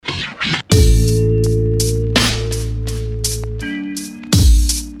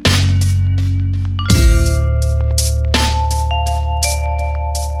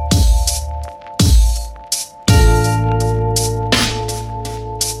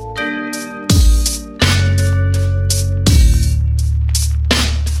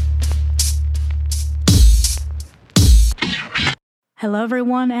Hello,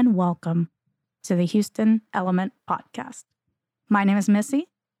 everyone, and welcome to the Houston Element Podcast. My name is Missy,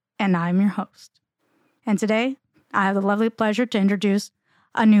 and I'm your host. And today, I have the lovely pleasure to introduce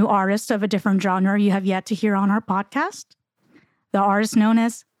a new artist of a different genre you have yet to hear on our podcast. The artist known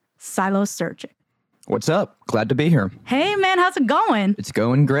as Psilosergic. What's up? Glad to be here. Hey, man, how's it going? It's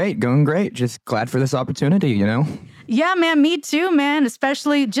going great, Just glad for this opportunity, Yeah, man, me too, man.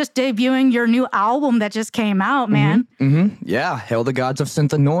 Especially just debuting your new album that just came out, man. Yeah, Hail the Gods of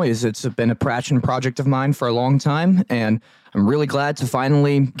Synth and Noise. It's been a passion project of mine for a long time, and I'm really glad to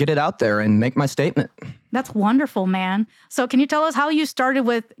finally get it out there and make my statement. That's wonderful, man. So can you tell us how you started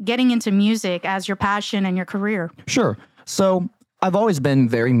with getting into music as your passion and your career? Sure. So I've always been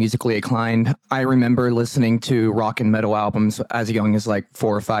very musically inclined. I remember listening to rock and metal albums as young as like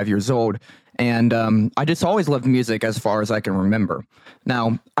 4 or 5 years old. And I just always loved music as far as I can remember.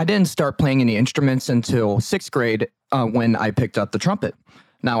 Now, I didn't start playing any instruments until 6th grade when I picked up the trumpet.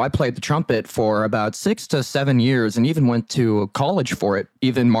 Now, I played the trumpet for about 6 to 7 years and even went to college for it,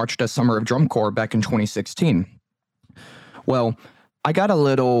 even marched a summer of drum corps back in 2016. Well, I got a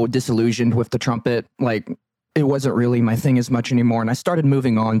little disillusioned with the trumpet, it wasn't really my thing as much anymore. And I started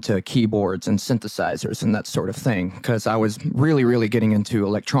moving on to keyboards and synthesizers and that sort of thing because I was really, really getting into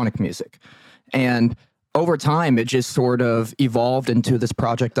electronic music. And over time, it just sort of evolved into this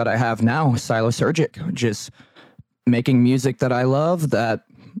project that I have now, Psilosergic, just making music that I love that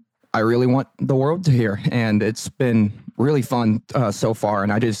I really want the world to hear. And it's been really fun so far.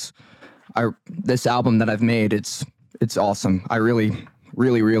 And this album that I've made, it's awesome. I really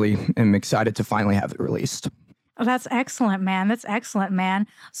am excited to finally have it released. Oh, that's excellent, man. That's excellent, man.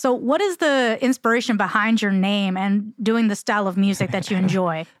 So what is the inspiration behind your name and doing the style of music that you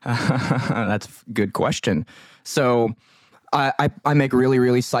enjoy? That's a good question. So I make really,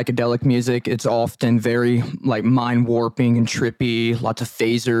 really psychedelic music. It's often very mind-warping and trippy, lots of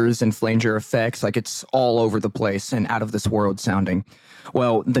phasers and flanger effects. It's all over the place and out of this world sounding.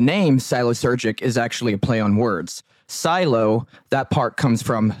 Well, the name Psilosergic is actually a play on words. Silo, that part comes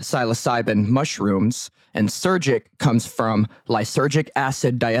from psilocybin mushrooms, and sergic comes from lysergic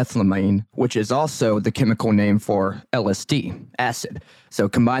acid diethylamine, which is also the chemical name for LSD, acid. So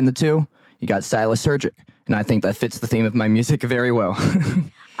combine the two, you got Psilosergic, and I think that fits the theme of my music very well.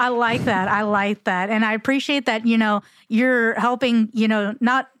 I like that. And I appreciate that, you're helping,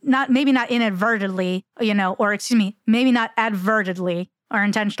 maybe not inadvertently, maybe not advertently or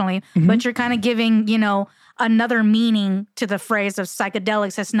intentionally, but you're kind of giving, another meaning to the phrase of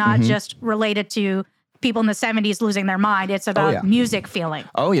psychedelics. It's not just related to people in the 70s losing their mind. It's about music feeling.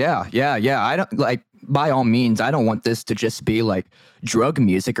 Oh, yeah. I don't by all means, I don't want this to just be drug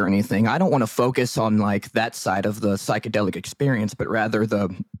music or anything. I don't want to focus on that side of the psychedelic experience, but rather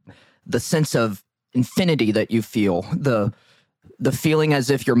the sense of infinity that you feel, the feeling as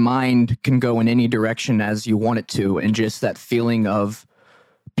if your mind can go in any direction as you want it to, and just that feeling of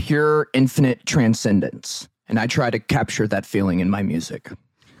pure infinite transcendence. And I try to capture that feeling in my music.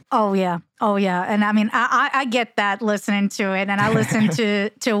 Oh, yeah. And I mean, I get that listening to it. And I listened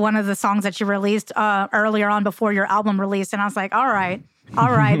to one of the songs that you released earlier on before your album released. And I was like, all right,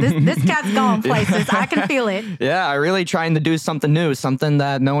 this cat's going places. I can feel it. Yeah, I'm really trying to do something new, something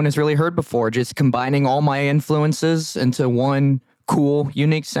that no one has really heard before, just combining all my influences into one cool,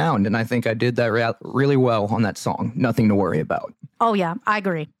 unique sound. And I think I did that really well on that song. Nothing to worry about. Oh, yeah, I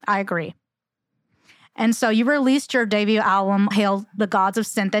agree. And so you released your debut album, Hail the Gods of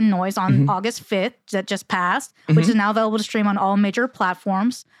Synth and Noise, on August 5th, that just passed, which is now available to stream on all major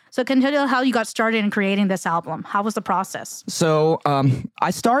platforms. So can you tell how you got started in creating this album? How was the process? So I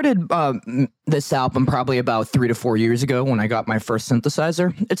started this album probably about 3 to 4 years ago when I got my first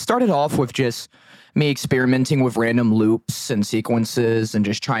synthesizer. It started off with just me experimenting with random loops and sequences and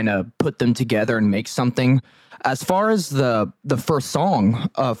just trying to put them together and make something. As far as the first song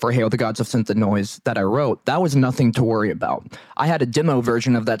for Hail the Gods of Synth and Noise that I wrote, that was nothing to worry about. I had a demo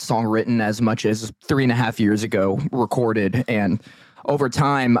version of that song written as much as 3.5 years ago, recorded, and over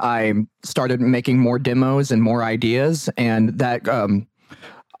time I started making more demos and more ideas, and that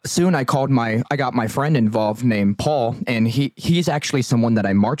soon I got my friend involved named Paul, and he's actually someone that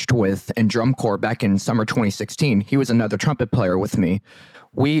I marched with in drum corps back in summer 2016. He was another trumpet player with me.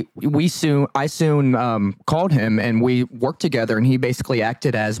 I soon called him and we worked together, and he basically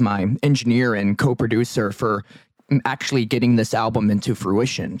acted as my engineer and co-producer for actually getting this album into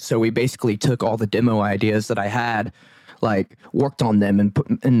fruition. So we basically took all the demo ideas that I had, worked on them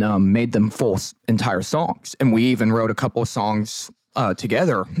and made them full entire songs. And we even wrote a couple of songs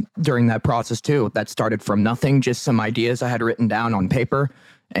together during that process too. That started from nothing, just some ideas I had written down on paper,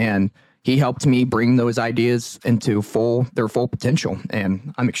 and he helped me bring those ideas into their full potential.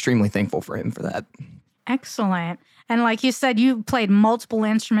 And I'm extremely thankful for him for that. Excellent. And like you said, you played multiple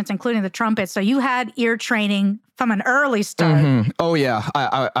instruments, including the trumpet. So you had ear training from an early start. Mm-hmm. Oh, yeah.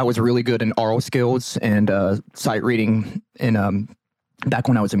 I was really good in oral skills and sight reading back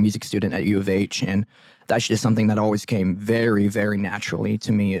when I was a music student at U of H. And that's just something that always came very, very naturally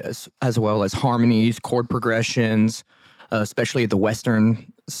to me, as well as harmonies, chord progressions, especially the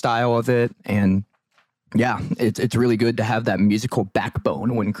Western style of it. And yeah, it's really good to have that musical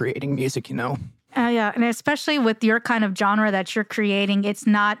backbone when creating music, you know? Yeah, and especially with your kind of genre that you're creating, it's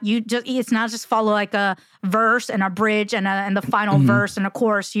not just follow like a verse and a bridge and the final verse and a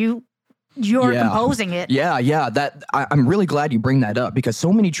chorus. You're composing it. Yeah. I'm really glad you bring that up, because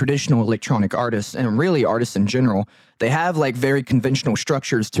so many traditional electronic artists, and really artists in general, they have like very conventional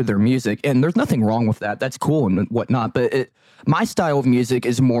structures to their music, and there's nothing wrong with that. That's cool and whatnot. But my style of music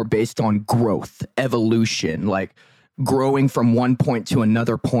is more based on growth, evolution, like growing from one point to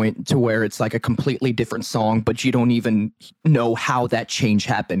another point to where it's like a completely different song, but you don't even know how that change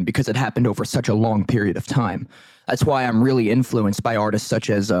happened because it happened over such a long period of time. That's why I'm really influenced by artists such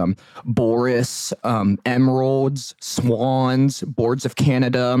as Boris, Emeralds, Swans, Boards of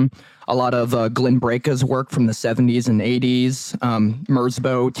Canada, a lot of Glenn Breaka's work from the 70s and 80s,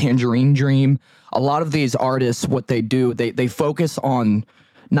 Merzbow, Tangerine Dream. A lot of these artists, what they do, they focus on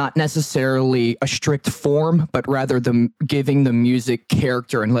not necessarily a strict form, but rather them giving the music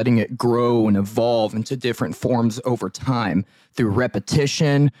character and letting it grow and evolve into different forms over time through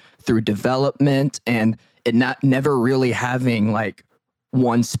repetition, through development, and it never really having like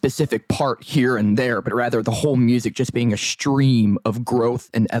one specific part here and there, but rather the whole music just being a stream of growth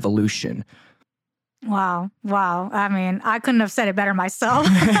and evolution. Wow. I mean, I couldn't have said it better myself.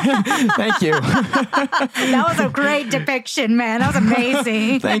 Thank you. That was a great depiction, man. That was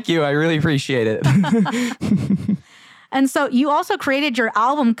amazing. Thank you. I really appreciate it. And so you also created your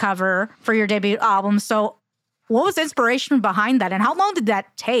album cover for your debut album. So what was the inspiration behind that? And how long did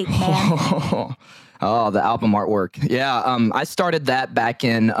that take, man? Oh, the album artwork. Yeah, I started that back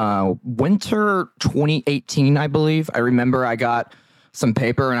in winter 2018, I believe. I remember I got some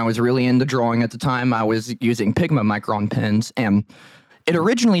paper and I was really into drawing at the time. I was using Pigma Micron pens, and it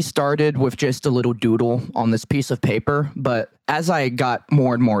originally started with just a little doodle on this piece of paper. But as I got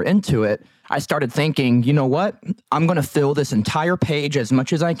more and more into it, I started thinking, you know what? I'm going to fill this entire page as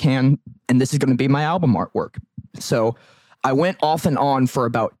much as I can, and this is going to be my album artwork. So I went off and on for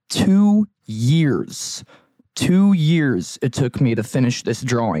about 2 years. 2 years it took me to finish this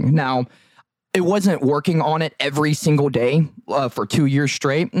drawing. Now, it wasn't working on it every single day for 2 years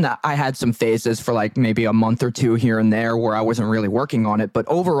straight. I had some phases for like maybe a month or two here and there where I wasn't really working on it. But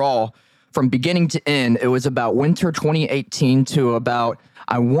overall, from beginning to end, it was about winter 2018 to about,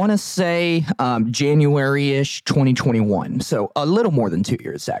 I want to say, January-ish 2021. So a little more than 2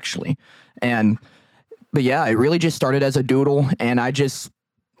 years, actually. But yeah, it really just started as a doodle, and I just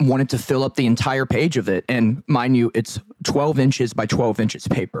wanted to fill up the entire page of it. And mind you, it's 12 inches by 12 inches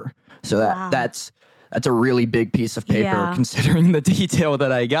paper. So that's a really big piece of paper considering the detail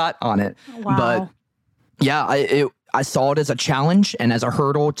that I got on it. Wow. But yeah, I saw it as a challenge and as a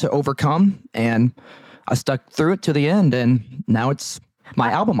hurdle to overcome, and I stuck through it to the end, and now it's my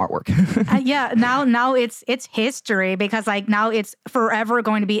album artwork. Now it's history, because like now it's forever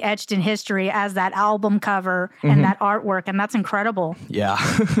going to be etched in history as that album cover and that artwork, and that's incredible. Yeah.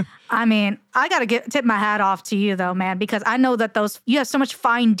 I mean, I got to tip my hat off to you though, man, because I know that you have so much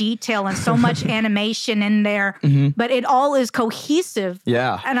fine detail and so much animation in there, but it all is cohesive.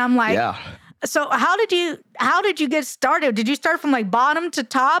 Yeah. And I'm like, yeah. So how did you get started? Did you start from like bottom to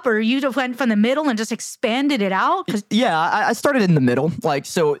top, or you just went from the middle and just expanded it out? Yeah, I started in the middle. Like,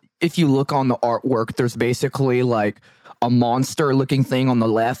 so if you look on the artwork, there's basically like a monster looking thing on the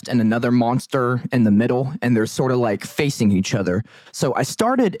left and another monster in the middle, and they're sort of like facing each other. So I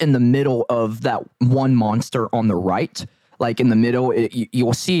started in the middle of that one monster on the right. Like in the middle,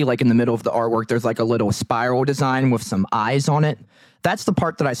 you'll see like in the middle of the artwork, there's like a little spiral design with some eyes on it. That's the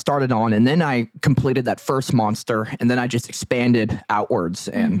part that I started on, and then I completed that first monster, and then I just expanded outwards.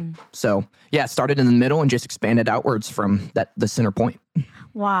 And so, yeah, started in the middle and just expanded outwards from the center point.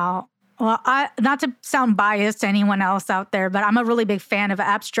 Wow. Well, not to sound biased to anyone else out there, but I'm a really big fan of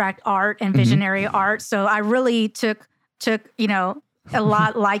abstract art and visionary art. So I really took a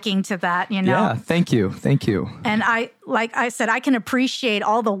lot liking to that, Yeah, thank you. And like I said, I can appreciate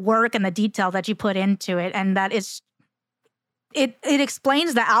all the work and the detail that you put into it, and that is. It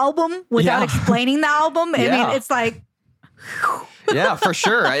explains the album without explaining the album. I mean, it's like... Yeah, for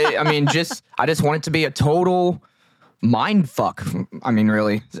sure. I mean, I just want it to be a total mind fuck. I mean,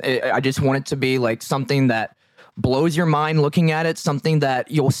 really, I just want it to be like something that blows your mind looking at it, something that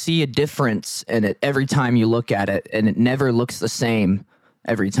you'll see a difference in it every time you look at it, and it never looks the same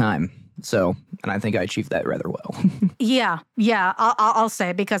every time. So, and I think I achieved that rather well. Yeah, I'll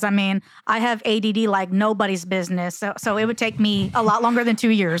say, because I mean, I have ADD like nobody's business, so it would take me a lot longer than 2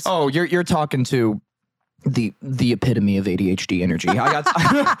 years. Oh, you're talking to the epitome of ADHD energy. I got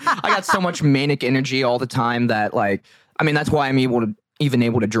I got so much manic energy all the time that, like, I mean, that's why I'm able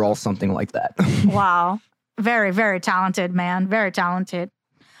to draw something like that. Wow. Very, very talented, man. Very talented.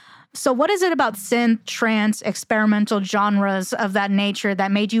 So what is it about synth, trance, experimental genres of that nature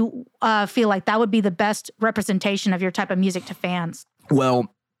that made you feel like that would be the best representation of your type of music to fans?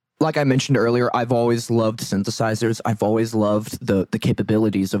 Well, like I mentioned earlier, I've always loved synthesizers. I've always loved the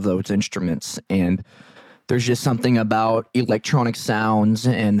capabilities of those instruments. And there's just something about electronic sounds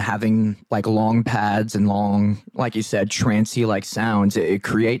and having like long pads and long, like you said, trancey like sounds. It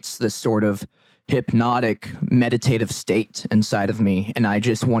creates this sort of hypnotic, meditative state inside of me. And I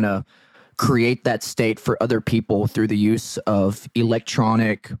just want to create that state for other people through the use of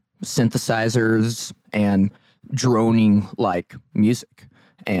electronic synthesizers and droning like music.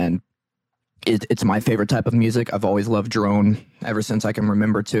 And it's my favorite type of music. I've always loved drone ever since I can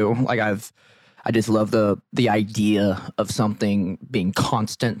remember too. Like I just love the idea of something being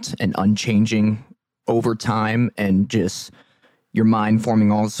constant and unchanging over time, and just your mind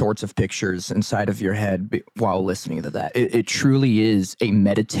forming all sorts of pictures inside of your head while listening to that. It truly is a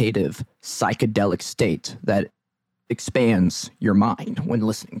meditative, psychedelic state that expands your mind when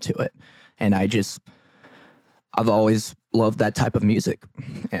listening to it. And I've always loved that type of music.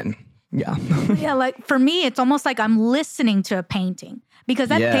 And yeah. Yeah, like for me, it's almost like I'm listening to a painting, because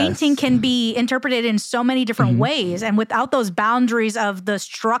that painting can be interpreted in so many different ways. And without those boundaries of the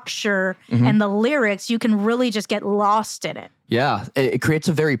structure and the lyrics, you can really just get lost in it. Yeah, it creates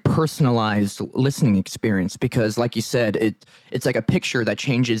a very personalized listening experience, because like you said, it's like a picture that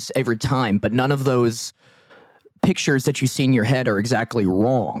changes every time, but none of those pictures that you see in your head are exactly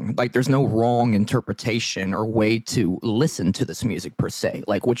wrong. Like there's no wrong interpretation or way to listen to this music per se.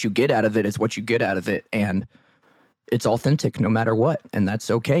 Like what you get out of it is what you get out of it, and it's authentic no matter what. And that's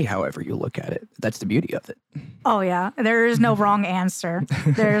okay however you look at it. That's the beauty of it. Oh, yeah. There is no wrong answer.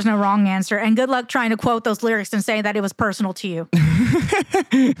 There is no wrong answer. And good luck trying to quote those lyrics and saying that it was personal to you.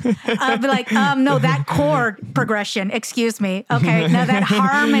 Be like, no, that chord progression, excuse me. Okay, no, that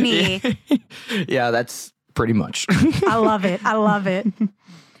harmony. Yeah, that's pretty much. I love it. I love it.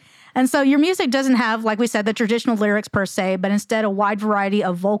 And so your music doesn't have, like we said, the traditional lyrics per se, but instead a wide variety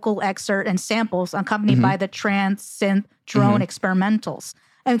of vocal excerpt and samples accompanied by the trance, synth, drone experimentals.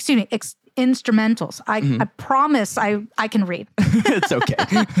 Excuse me, instrumentals. I promise I can read. It's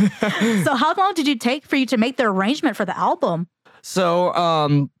okay. So how long did it take for you to make the arrangement for the album?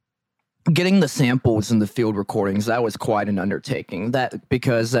 So, getting the samples and the field recordings, that was quite an undertaking.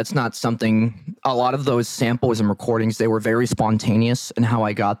 Because that's not something, a lot of those samples and recordings, they were very spontaneous in how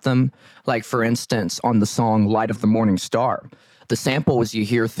I got them. Like, for instance, on the song Light of the Morning Star, the samples you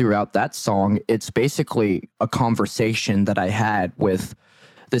hear throughout that song, it's basically a conversation that I had with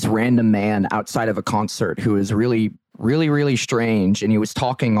this random man outside of a concert who is really, really, really strange. And he was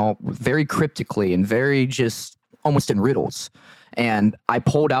talking all very cryptically and very just almost in riddles. And I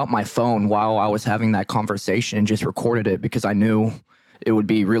pulled out my phone while I was having that conversation and just recorded it, because I knew it would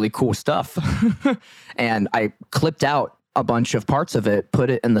be really cool stuff. And I clipped out a bunch of parts of it, put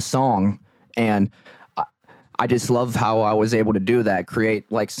it in the song. And I just love how I was able to do that, create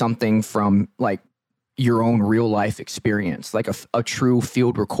like something from like your own real life experience, like a true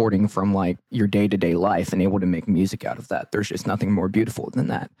field recording from like your day-to-day life, and able to make music out of that. There's just nothing more beautiful than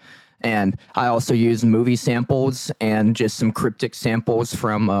that. And I also use movie samples and just some cryptic samples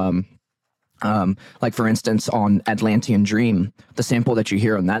from, like for instance, on Atlantean Dream, the sample that you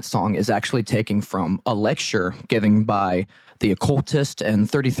hear on that song is actually taken from a lecture given by the occultist and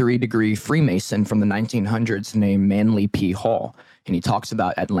 33-degree Freemason from the 1900s named Manly P. Hall. And he talks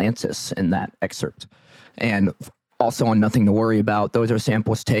about Atlantis in that excerpt. And also on Nothing to Worry About, those are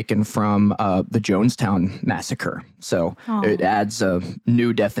samples taken from the Jonestown Massacre. So it adds a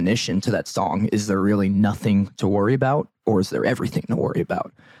new definition to that song. Is there really nothing to worry about, or is there everything to worry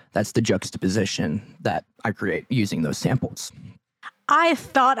about? That's the juxtaposition that I create using those samples. I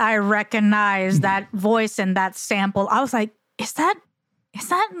thought I recognized that voice in that sample. I was like, is that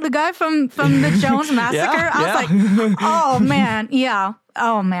the guy from the Jones Massacre? I was like, oh man, yeah.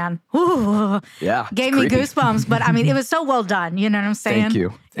 Oh man. Ooh. Yeah. Gave me goosebumps, but I mean, it was so well done. You know what I'm saying? Thank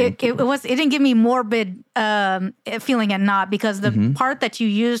you. It didn't give me morbid feeling, and not because the part that you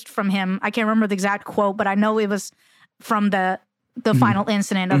used from him, I can't remember the exact quote, but I know it was from the final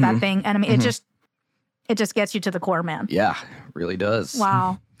incident of that thing. And I mean, it just gets you to the core, man. Yeah, really does.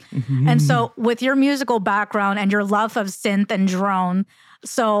 Wow. And so with your musical background and your love of synth and drone,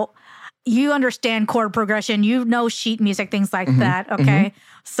 so you understand chord progression, you know sheet music, things like that, okay?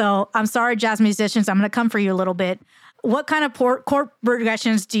 So I'm sorry, jazz musicians, I'm going to come for you a little bit. What kind of chord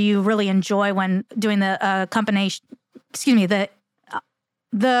progressions do you really enjoy when doing the combination, the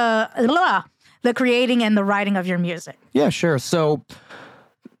creating and the writing of your music? Yeah, sure. So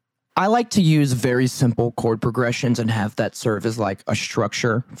I like to use very simple chord progressions and have that serve as like a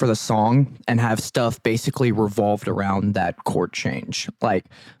structure for the song and have stuff basically revolved around that chord change. Like,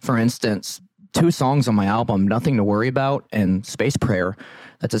 for instance, 2 songs on my album, Nothing to Worry About and Space Prayer,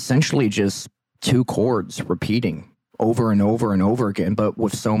 that's essentially just 2 chords repeating over and over and over again, but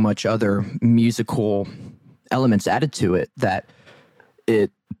with so much other musical elements added to it that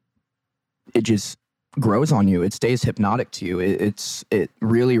it just grows on you. It stays hypnotic to you. It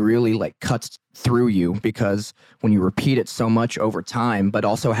really, really like cuts through you, because when you repeat it so much over time, but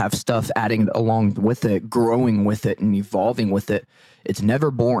also have stuff adding along with it, growing with it and evolving with it, it's never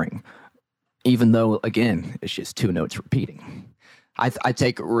boring. Even though, again, it's just 2 notes repeating. I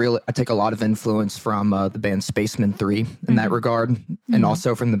take a lot of influence from the band Spacemen 3 in that regard, and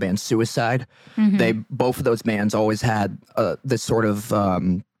also from the band Suicide. Both of those bands always had this sort of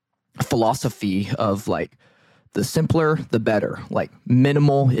philosophy of like, the simpler, the better. Like,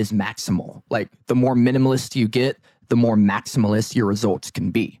 minimal is maximal. Like, the more minimalist you get, the more maximalist your results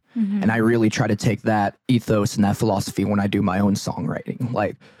can be. And I really try to take that ethos and that philosophy when I do my own songwriting.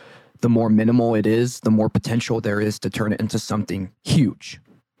 Like, the more minimal it is, the more potential there is to turn it into something huge.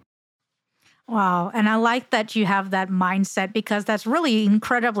 Wow. And I like that you have that mindset, because that's really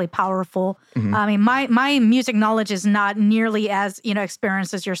incredibly powerful. I mean, my music knowledge is not nearly as,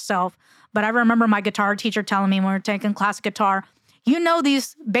 experienced as yourself. But I remember my guitar teacher telling me when we were taking classic guitar, you know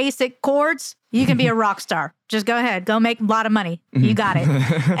these basic chords, you can be a rock star. Just go ahead, go make a lot of money. You got it.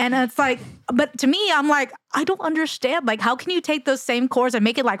 And it's like, but to me, I'm like, I don't understand. Like, how can you take those same chords and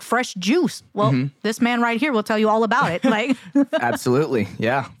make it like fresh juice? Well, this man right here will tell you all about it. Like, absolutely.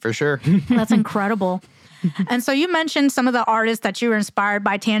 Yeah, for sure. That's incredible. And so you mentioned some of the artists that you were inspired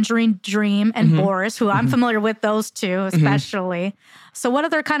by, Tangerine Dream and Boris, who I'm familiar with those 2 especially. So what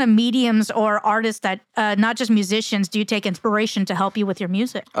other kind of mediums or artists that, not just musicians, do you take inspiration to help you with your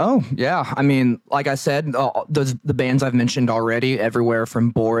music? Oh, yeah. I mean, like I said, the bands I've mentioned already, everywhere from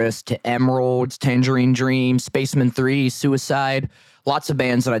Boris to Emeralds, Tangerine Dream, Spacemen 3, Suicide, lots of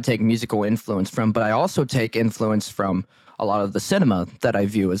bands that I take musical influence from, but I also take influence from a lot of the cinema that I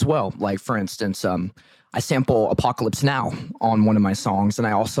view as well. Like, for instance, I sample Apocalypse Now on one of my songs, and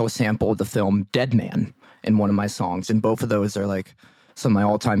I also sampled the film Dead Man in one of my songs, and both of those are like some of my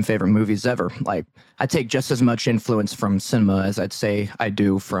all-time favorite movies ever. Like, I take just as much influence from cinema as I'd say I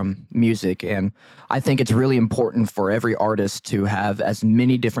do from music, and I think it's really important for every artist to have as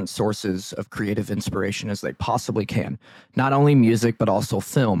many different sources of creative inspiration as they possibly can. Not only music, but also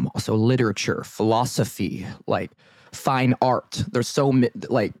film, also literature, philosophy, like fine art. There's so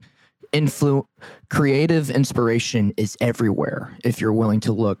like creative inspiration is everywhere if you're willing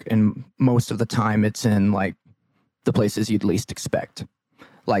to look, and most of the time it's in like the places you'd least expect.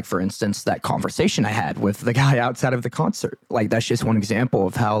 Like, for instance, that conversation I had with the guy outside of the concert. Like, that's just one example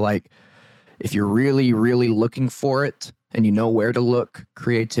of how, like, if you're really, really looking for it and you know where to look,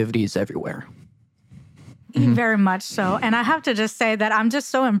 creativity is everywhere. Very much so. And I have to just say that I'm just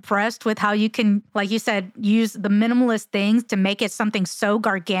so impressed with how you can, like you said, use the minimalist things to make it something so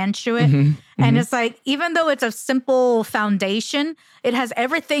gargantuan. And it's like, even though it's a simple foundation, it has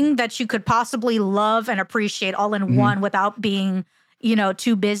everything that you could possibly love and appreciate all in one without being,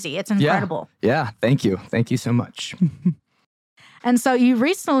 too busy. It's incredible. Yeah. Thank you. Thank you so much. And so you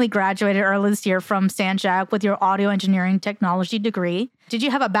recently graduated early this year from San Jac with your audio engineering technology degree. Did you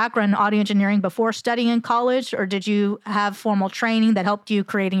have a background in audio engineering before studying in college, or did you have formal training that helped you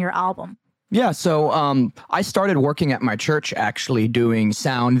creating your album? Yeah, so I started working at my church actually doing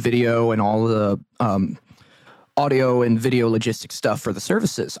sound, video, and all the audio and video logistics stuff for the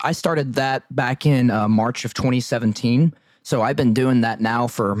services. I started that back in March of 2017. So I've been doing that now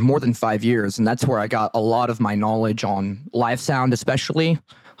for more than 5 years, and that's where I got a lot of my knowledge on live sound, especially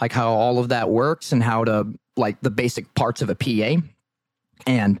like how all of that works and how to like the basic parts of a PA.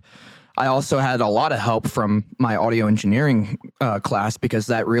 And I also had a lot of help from my audio engineering class, because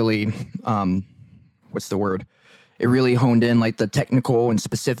that really, It really honed in like the technical and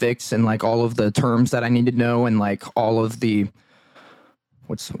specifics and like all of the terms that I need to know, and like all of the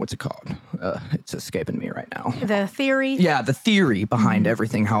what's it called? It's escaping me right now. The theory? Yeah, the theory behind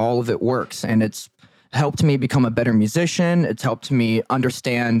everything, how all of it works. And it's helped me become a better musician. It's helped me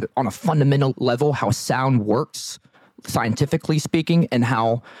understand on a fundamental level how sound works, scientifically speaking, and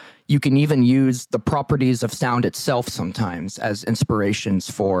how you can even use the properties of sound itself sometimes as inspirations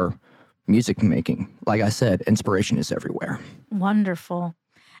for music making. Like I said, inspiration is everywhere. Wonderful.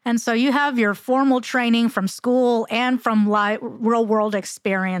 And so you have your formal training from school and from real world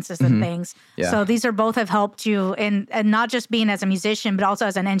experiences and things. Yeah. So these are both have helped you and not just being as a musician, but also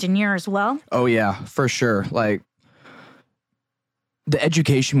as an engineer as well. Oh yeah, for sure. Like the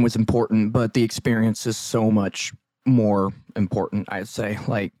education was important, but the experience is so much more important, I'd say.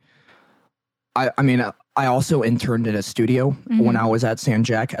 Like, I mean, I also interned in a studio when I was at San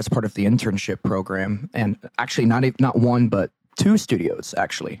Jac as part of the internship program. And actually not one, but 2 studios,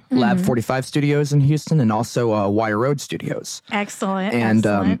 actually. Lab 45 Studios in Houston and also Wire Road Studios. Excellent.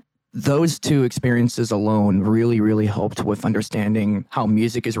 And those 2 experiences alone really, really helped with understanding how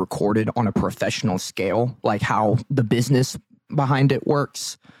music is recorded on a professional scale, like how the business behind it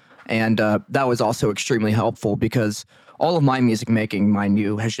works. And that was also extremely helpful because all of my music making, mind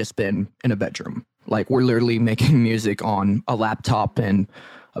you, has just been in a bedroom. Like we're literally making music on a laptop and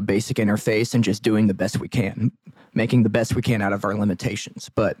a basic interface and just doing the best we can, making the best we can out of our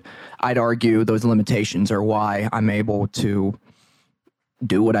limitations. But I'd argue those limitations are why I'm able to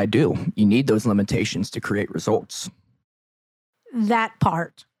do what I do. You need those limitations to create results. That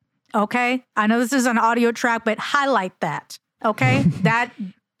part. Okay. I know this is an audio track, but highlight that. Okay. That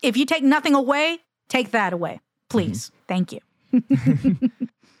if you take nothing away, take that away, please. Thank you.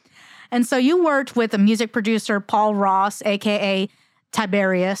 And so you worked with the music producer, Paul Ross, aka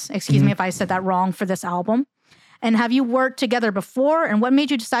Tiberius. Excuse me if I said that wrong for this album. And have you worked together before? And what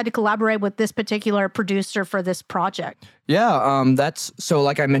made you decide to collaborate with this particular producer for this project? Yeah, that's so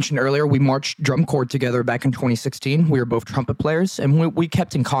like I mentioned earlier, we marched drum corps together back in 2016. We were both trumpet players and we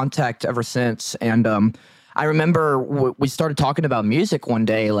kept in contact ever since. And I remember we started talking about music one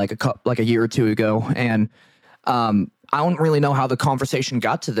day, like a year or 2 ago. And I don't really know how the conversation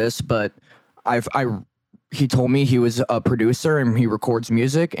got to this, but he told me he was a producer and he records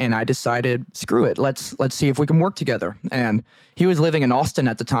music, and I decided, screw it, let's see if we can work together. And he was living in Austin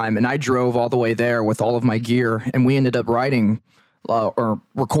at the time, and I drove all the way there with all of my gear, and we ended up writing or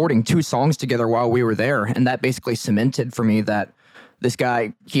recording 2 songs together while we were there. And that basically cemented for me that this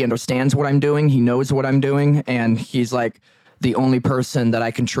guy, he understands what I'm doing, he knows what I'm doing, and he's like the only person that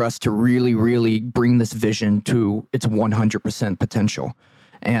I can trust to really, really bring this vision to its 100% potential.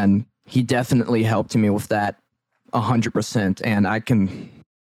 And he definitely helped me with that 100%. And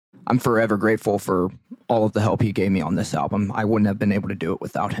I'm forever grateful for all of the help he gave me on this album. I wouldn't have been able to do it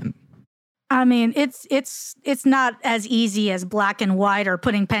without him. I mean, it's not as easy as black and white or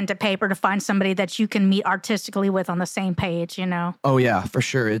putting pen to paper to find somebody that you can meet artistically with on the same page, you know? Oh yeah, for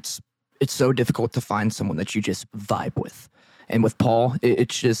sure. It's so difficult to find someone that you just vibe with. And with Paul,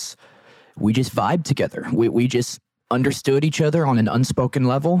 we just vibed together. We just understood each other on an unspoken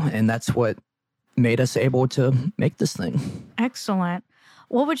level, and that's what made us able to make this thing. Excellent.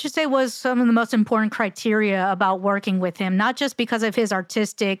 What would you say was some of the most important criteria about working with him? Not just because of his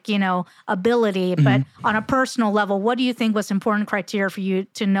artistic, ability, but on a personal level, what do you think was important criteria for you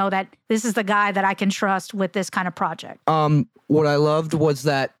to know that this is the guy that I can trust with this kind of project? What I loved was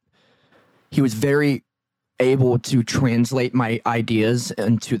that he was very able to translate my ideas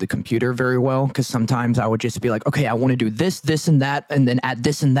into the computer very well, because sometimes I would just be like, okay, I want to do this and that, and then add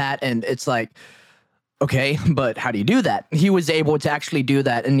this and that, and it's like, okay, but how do you do that? He was able to actually do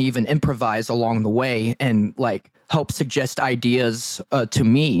that and even improvise along the way and like help suggest ideas to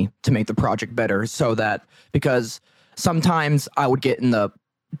me to make the project better. So that, because sometimes I would get in the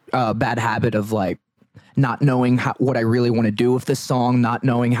bad habit of like not knowing what I really want to do with this song, not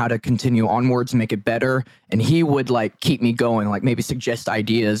knowing how to continue onwards and make it better. And he would like keep me going, like maybe suggest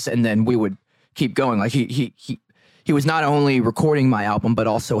ideas, and then we would keep going. Like he was not only recording my album, but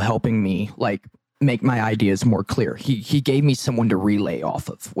also helping me like make my ideas more clear. He gave me someone to relay off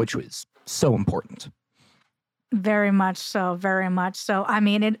of, which was so important. Very much so, very much so. I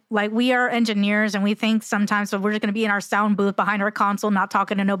mean, we are engineers and we think sometimes that we're just going to be in our sound booth behind our console, not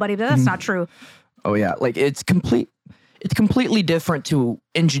talking to nobody, but that's not true. Oh yeah, like it's completely different to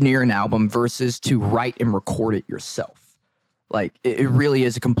engineer an album versus to write and record it yourself. Like it really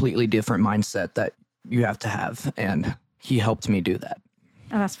is a completely different mindset that you have to have, and he helped me do that.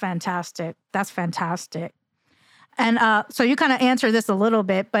 Oh, that's fantastic. That's fantastic. And so you kind of answered this a little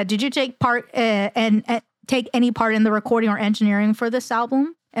bit, but did you take part and take any part in the recording or engineering for this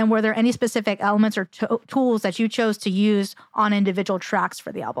album? And were there any specific elements or tools that you chose to use on individual tracks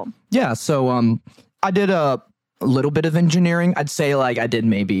for the album? Yeah, so I did a little bit of engineering. I'd say like I did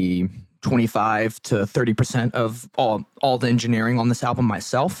maybe 25 to 30% of all the engineering on this album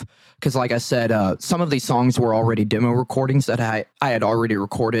myself. Because like I said, some of these songs were already demo recordings that I had already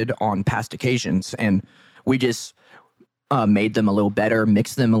recorded on past occasions. And we just made them a little better,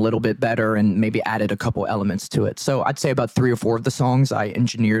 mixed them a little bit better, and maybe added a couple elements to it. So I'd say about 3 or 4 of the songs I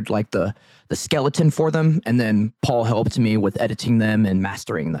engineered like the skeleton for them. And then Paul helped me with editing them and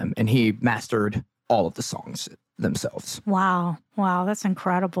mastering them. And he mastered all of the songs themselves. Wow. That's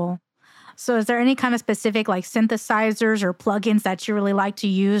incredible. So is there any kind of specific like synthesizers or plugins that you really like to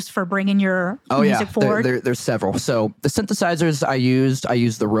use for bringing your music forward? There's several. So the synthesizers I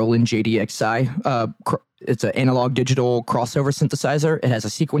used the Roland JDXI. It's an analog digital crossover synthesizer. It has a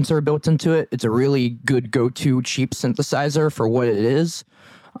sequencer built into it. It's a really good go-to cheap synthesizer for what it is.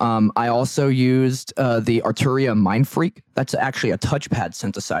 I also used the Arturia Mindfreak. That's actually a touchpad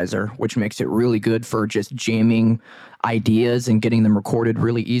synthesizer, which makes it really good for just jamming ideas and getting them recorded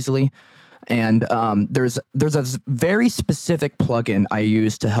really easily. And there's a very specific plugin I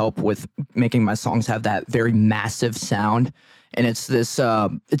use to help with making my songs have that very massive sound. And it's this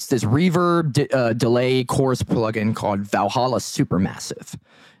reverb delay chorus plugin called Valhalla Supermassive.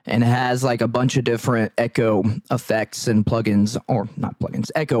 And it has like a bunch of different echo effects and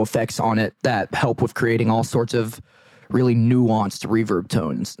echo effects on it that help with creating all sorts of really nuanced reverb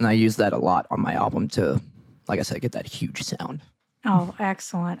tones. And I use that a lot on my album to, like I said, get that huge sound. Oh,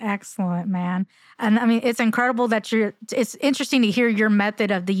 excellent, man. And I mean, it's incredible that it's interesting to hear your method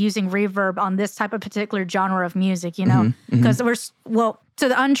of using reverb on this type of particular genre of music, you know, because to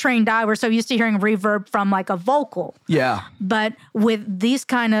the untrained eye, we're so used to hearing reverb from like a vocal. Yeah. But with these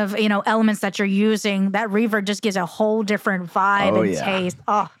kind of, elements that you're using, that reverb just gives a whole different vibe and taste.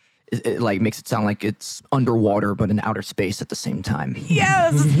 Oh, it like makes it sound like it's underwater, but in outer space at the same time.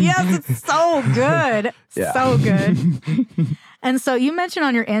 Yes, it's so good. Yeah. So good. And so you mentioned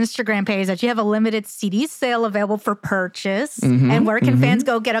on your Instagram page that you have a limited CD sale available for purchase. And where can fans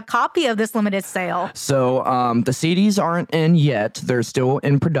go get a copy of this limited sale? So the CDs aren't in yet. They're still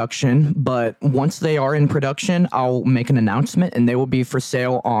in production. But once they are in production, I'll make an announcement, and they will be for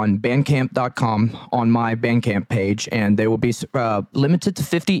sale on bandcamp.com on my Bandcamp page. And they will be limited to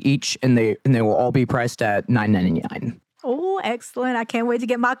 50 each, and they will all be priced at $9.99. Oh, excellent. I can't wait to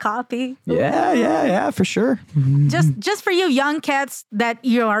get my copy. Yeah, for sure. Just for you young cats that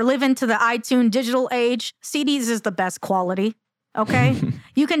are living to the iTunes digital age, CDs is the best quality, okay?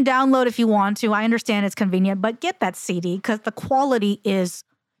 You can download if you want to. I understand it's convenient, but get that CD because the quality is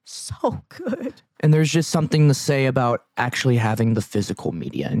so good. And there's just something to say about actually having the physical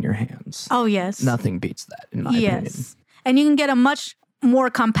media in your hands. Oh, yes. Nothing beats that, in my opinion. And you can get a much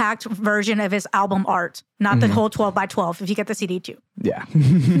more compact version of his album art, not the whole 12 by 12 if you get the CD too. Yeah.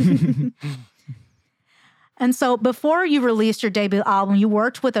 And so before you released your debut album, you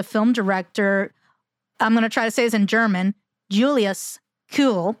worked with a film director, I'm going to try to say this in German, Julius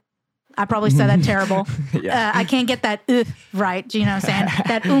Kuhl. I probably said that terrible. Yeah. I can't get that right. Do you know what I'm saying?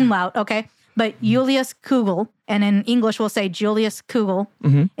 That umlaut, okay? But Julius Kugel, and in English we'll say Julius Kugel,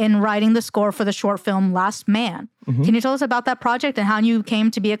 in writing the score for the short film Last Man. Can you tell us about that project and how you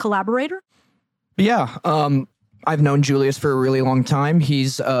came to be a collaborator? Yeah, I've known Julius for a really long time.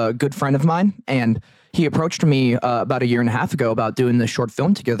 He's a good friend of mine, and he approached me about 1.5 years ago about doing this short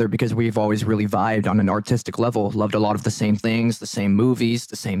film together because we've always really vibed on an artistic level, loved a lot of the same things, the same movies,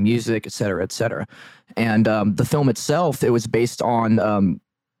 the same music, et cetera, et cetera. And the film itself, it was based on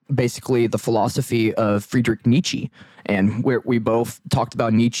basically the philosophy of Friedrich Nietzsche. And we both talked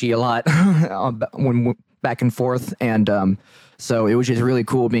about Nietzsche a lot when back and forth. And so it was just really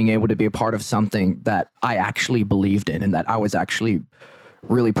cool being able to be a part of something that I actually believed in and that I was actually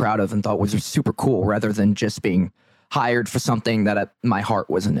really proud of and thought was super cool rather than just being hired for something that my heart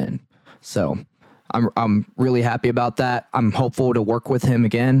wasn't in. So I'm really happy about that. I'm hopeful to work with him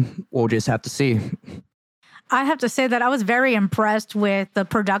again. We'll just have to see. I have to say that I was very impressed with the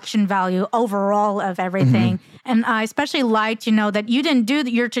production value overall of everything. And I especially liked, that you didn't do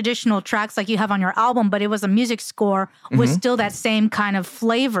your traditional tracks like you have on your album, but it was a music score with still that same kind of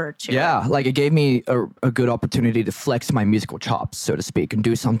flavor to it. Yeah, like it gave me a good opportunity to flex my musical chops, so to speak, and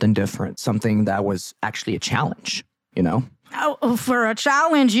do something different, something that was actually a challenge, Oh, for a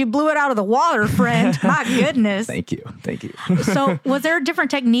challenge, you blew it out of the water, friend. My goodness. Thank you. So was there a different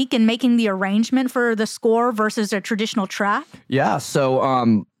technique in making the arrangement for the score versus a traditional track? Yeah.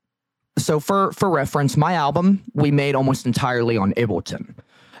 So for reference, my album, we made almost entirely on Ableton.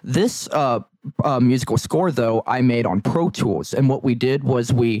 This musical score, though, I made on Pro Tools. And what we did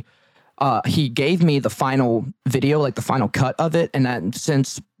was he gave me the final video, like the final cut of it. And that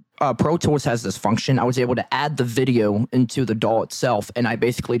since Pro Tools has this function. I was able to add the video into the DAW itself, and I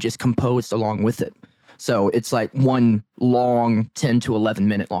basically just composed along with it. So it's like one long 10 to 11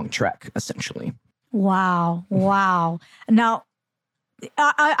 minute long track, essentially. Wow. Now,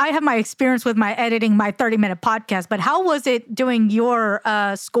 I have my experience with my editing my 30-minute podcast, but how was it doing your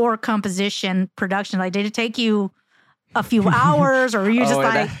score composition production? Like, did it take you a few hours, or were you just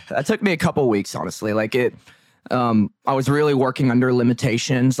that took me a couple weeks, honestly. Like I was really working under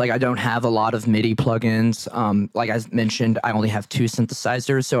limitations. Like I don't have a lot of MIDI plugins. Like I mentioned, I only have 2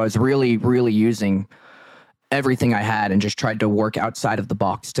 synthesizers. So I was really, really using everything I had and just tried to work outside of the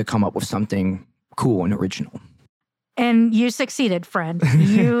box to come up with something cool and original. And you succeeded, friend.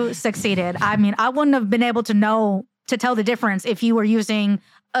 You succeeded. I mean, I wouldn't have been able to tell the difference if you were using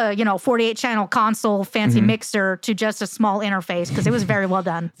 48 channel console, fancy mixer to just a small interface, because it was very well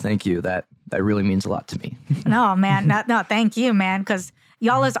done. Thank you. That really means a lot to me. No, man. No, thank you, man. Because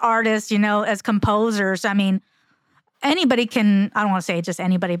y'all as artists, as composers, I mean, anybody can, I don't want to say just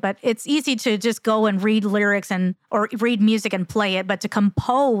anybody, but it's easy to just go and read lyrics or read music and play it. But to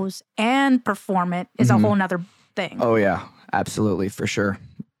compose and perform it is a whole nother thing. Oh, yeah. Absolutely. For sure.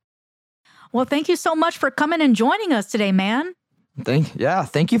 Well, thank you so much for coming and joining us today, man.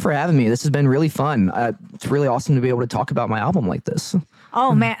 Thank you for having me. This has been really fun. It's really awesome to be able to talk about my album like this.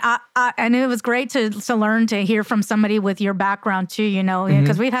 Oh man, and it was great to learn to hear from somebody with your background too.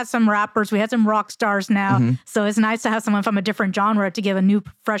 Because we've had some rappers, we had some rock stars now, so it's nice to have someone from a different genre to give a new,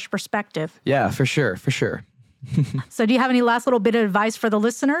 fresh perspective. Yeah, for sure. So, do you have any last little bit of advice for the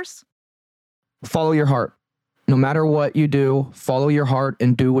listeners? Follow your heart. No matter what you do, follow your heart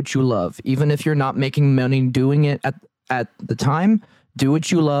and do what you love. Even if you're not making money doing it at the time, do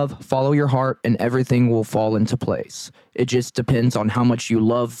what you love, follow your heart, and everything will fall into place. It just depends on how much you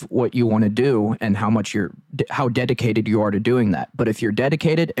love what you want to do and how dedicated you are to doing that. But if you're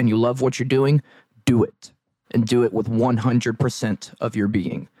dedicated and you love what you're doing, do it. And do it with 100% of your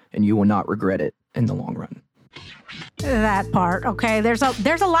being, and you will not regret it in the long run. That part, okay? There's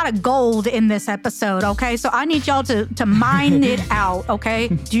a lot of gold in this episode, okay? So I need y'all to mine it out, okay?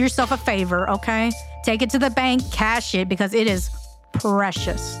 Do yourself a favor, okay? Take it to the bank, cash it, because it is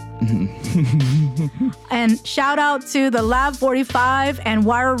precious. And shout out to the Lab 45 and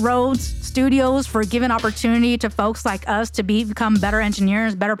Wire Roads Studios for giving opportunity to folks like us to become better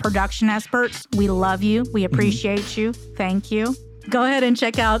engineers, better production experts. We love you. We appreciate you. Thank you. Go ahead and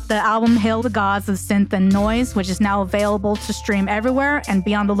check out the album Hail the Gods of Synth and Noise, which is now available to stream everywhere, and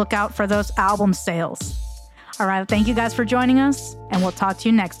be on the lookout for those album sales. All right, thank you guys for joining us, and we'll talk to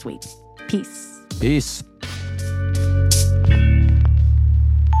you next week. Peace. Peace.